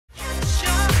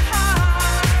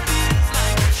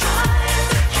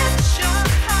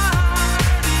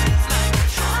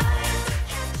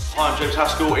name's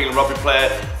Haskell, England rugby player.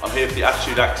 I'm here for the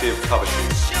Attitude Active cover shoot.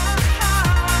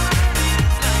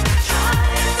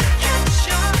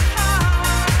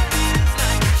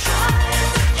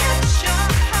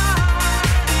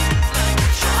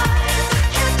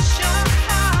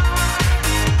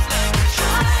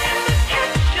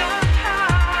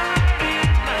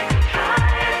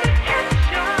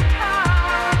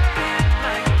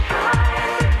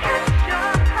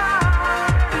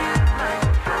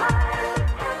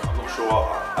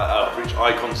 I've reached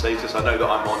icon status. I know that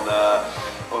I'm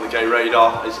on the gay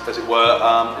radar, as it were.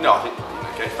 I think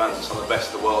gay fans are some of the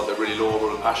best in the world. They're really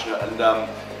loyal and passionate, and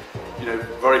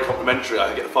very complimentary.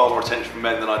 I get far more attention from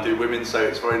men than I do women, so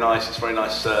it's very nice. It's very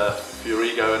nice for your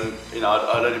ego, and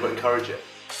I'd only but encourage it.